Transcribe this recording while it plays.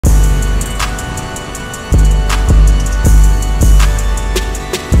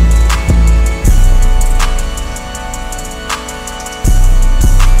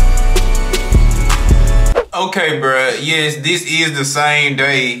Okay, bro. Yes, this is the same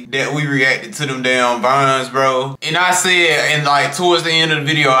day that we reacted to them damn vines, bro. And I said, and like towards the end of the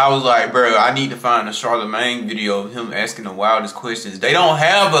video, I was like, bro, I need to find a Charlamagne video of him asking the wildest questions. They don't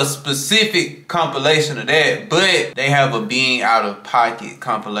have a specific compilation of that, but they have a being out of pocket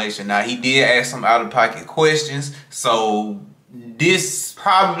compilation. Now, he did ask some out of pocket questions, so this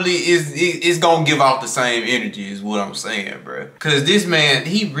probably is gonna give off the same energy is what I'm saying, bro. Cause this man,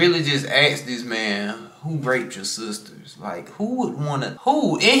 he really just asked this man, who raped your sisters? Like, who would wanna,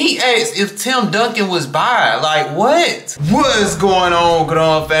 who? And he asked if Tim Duncan was bi. Like, what? What's going on, good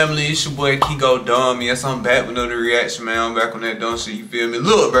on family? It's your boy KeeGoDumb. Yes, I'm back with another reaction, man. I'm back on that dumb shit, you feel me?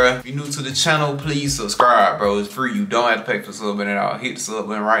 Look, bro, if you're new to the channel, please subscribe, bro. It's free. You don't have to pay for subbing at all. Hit the sub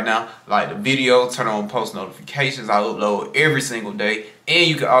button right now. Like the video, turn on post notifications. I upload every single day. And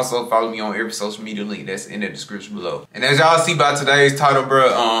you can also follow me on every social media link that's in the description below. And as y'all see by today's title, bro,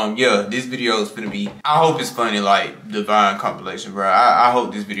 yeah, this video is gonna be, I hope it's funny, like the Vine compilation, bro. I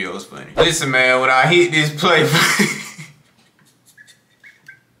hope this video is funny. Listen, man, when I hit this play,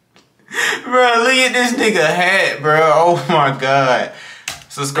 bro, look at this nigga hat, bro. Oh my God.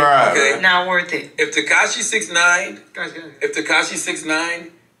 Subscribe. Okay, bro. not worth it. If Tekashi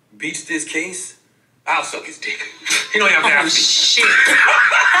 6ix9ine beats this case, I'll suck his dick. You don't have to ask me. Shit. Oh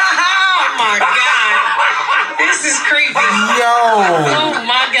my God. This is creepy. Yo. Oh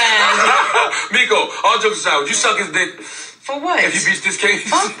my God. Miko, all jokes aside, would you suck his dick? For what? If he beats this case?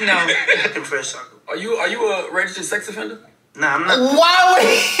 Fuck no. Are you a registered sex offender? Nah, I'm not. Why would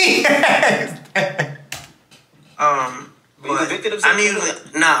he ask that? But I'm usually,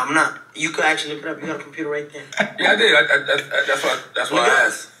 nah, I'm not. You could actually look it up. You got a computer right there. Yeah, I did. That's why I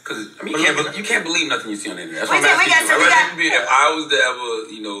asked. Because I mean, you can't believe nothing you see on the internet. That's what I'm asking you. If I was to ever,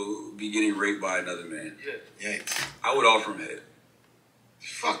 be getting raped by another man, I would offer him head.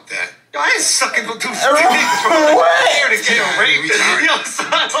 Fuck that. Yo, I ain't sucking no dude's dick, What? bro. Here to get raped. Yo,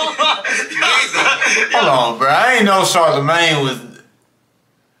 son, Hold on, bro. I ain't know Charlamagne was.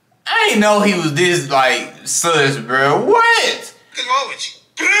 I ain't know he was this like such, bro. What? What's wrong with you?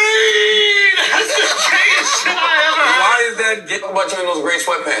 That's the gayest shit I ever heard. Why is that getting a bunch of in those gray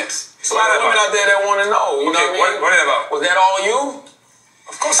sweatpants? There's a lot of women out there that want to know. You know what I mean? What is that about? Was that all you?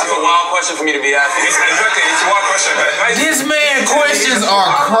 Of course. That's a wild question for me to be asking. Exactly, it's a wild question. This man questions are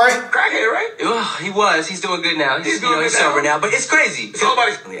crazy. Crackhead, right? He was. He's doing good now. He's sober now. But it's crazy.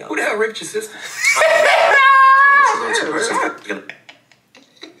 Somebody, who the hell raped your sister?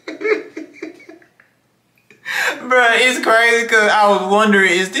 Bruh, it's crazy because I was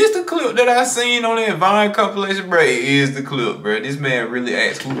wondering, is this the clip that I seen on that Vine compilation? Bruh, it is the clip, bruh. This man really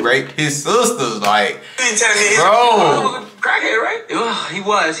asked who raped his sisters. Like, bro. Crackhead, right? He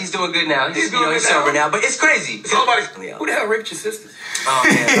was. He's doing good now. He's sober now. But it's crazy. Somebody, who the hell raped your sister? Oh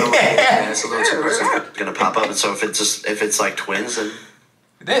man, it's a little too personal. It's gonna pop up, and so if it's like twins, then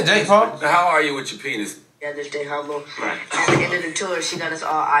That Jake Paul? Now, how are you with your penis? Yeah, this day humble. right. At the end of the tour, she got us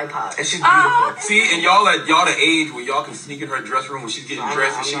all iPods. And she's beautiful. See, and y'all the age where y'all can sneak in her dressing room when she's getting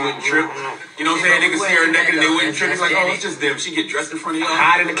dressed and she wouldn't trip. You know what I'm saying? They can see her naked and they wouldn't trip. It's like, oh, it's just them. She get dressed in front of y'all.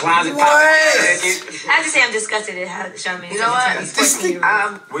 Hide in the closet. What? I have to say I'm disgusted at how Charlamagne. You know what?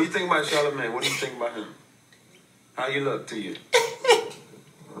 What do you think about Charlamagne? What do you think about him? How you look to you?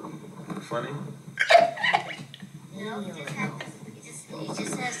 Funny? No, he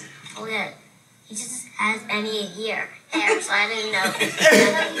just says, oh yeah, he just has any hair, so I didn't know.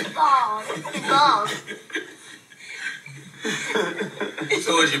 He's bald. He's bald.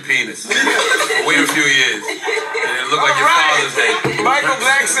 So is your penis. Wait a few years. And it look like your father's head. Michael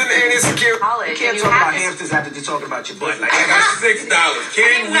Blackson and his security. You can't talk about hamsters after you're talking about your butt. Like, I got $6.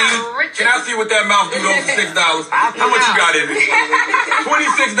 Can I see what that mouth do though for $6? How much you got in it?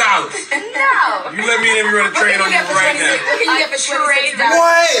 $26. No. You let me in, we run a train on you right now.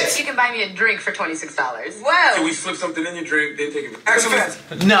 What? You can buy me a drink for $26. Can Whoa. we slip something in your drink, then take it?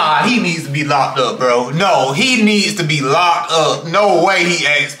 Nah, he needs to be locked up, bro. No, he needs to be locked up. No way he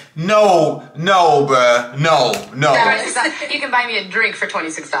asked. No, bruh. No. You can buy me a drink for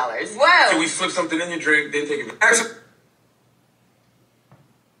 $26. Whoa. Can we slip something in your drink, then take it?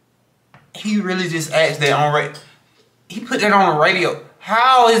 He really just asked that on radio. He put that on the radio.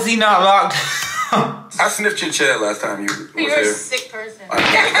 How is he not locked up? I sniffed your chair last time you was You're here. a sick person.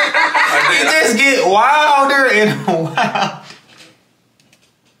 It just get wilder and wilder.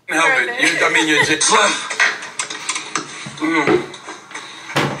 Help it. I mean, your chair.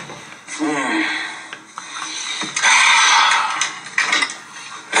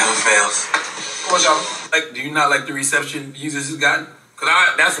 Never fails. What's y'all like? Do you not like the reception Jesus has gotten? Cause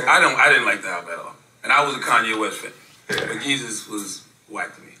I didn't like the album at all, and I was a Kanye West fan. Yeah. But Jesus was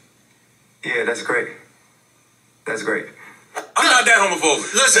whack to me. yeah, that's great. That's great. I'm not that homophobic.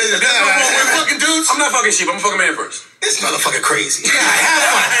 Listen, we're fucking dudes. I'm not fucking sheep. I'm a fucking man first. This motherfucker crazy. Yeah, have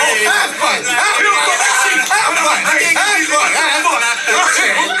fun. Have fun. Have fun.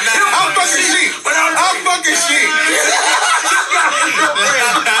 I'm fucking sheep. I'm fucking sheep.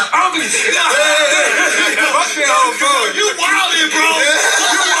 You wildin', bro.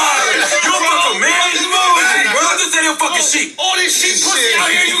 You wildin'. You a fucking man. I'm just saying you're fucking sheep. All this sheep pussy out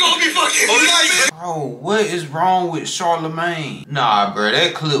here, you gonna be fucking. Bro, what is wrong with Charlamagne? Nah, bro,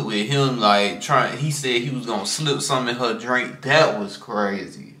 that clip with him like he said he was gonna slip some in her drink. That was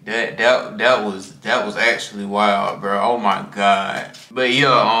crazy. That was actually wild, bro. Oh my god. But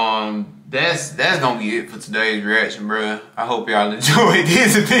yeah, that's gonna be it for today's reaction, bro. I hope y'all enjoyed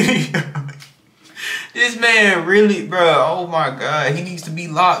this video. This man really, bro, oh my god, he needs to be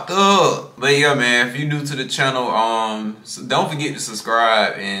locked up. But yeah, man, if you're new to the channel, so don't forget to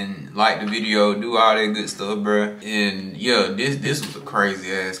subscribe and like the video, do all that good stuff, bro. And yeah, this was a crazy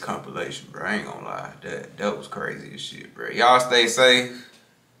ass compilation, bro. I ain't gonna lie, that was crazy as shit, bro. Y'all stay safe,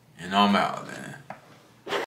 and I'm out, man.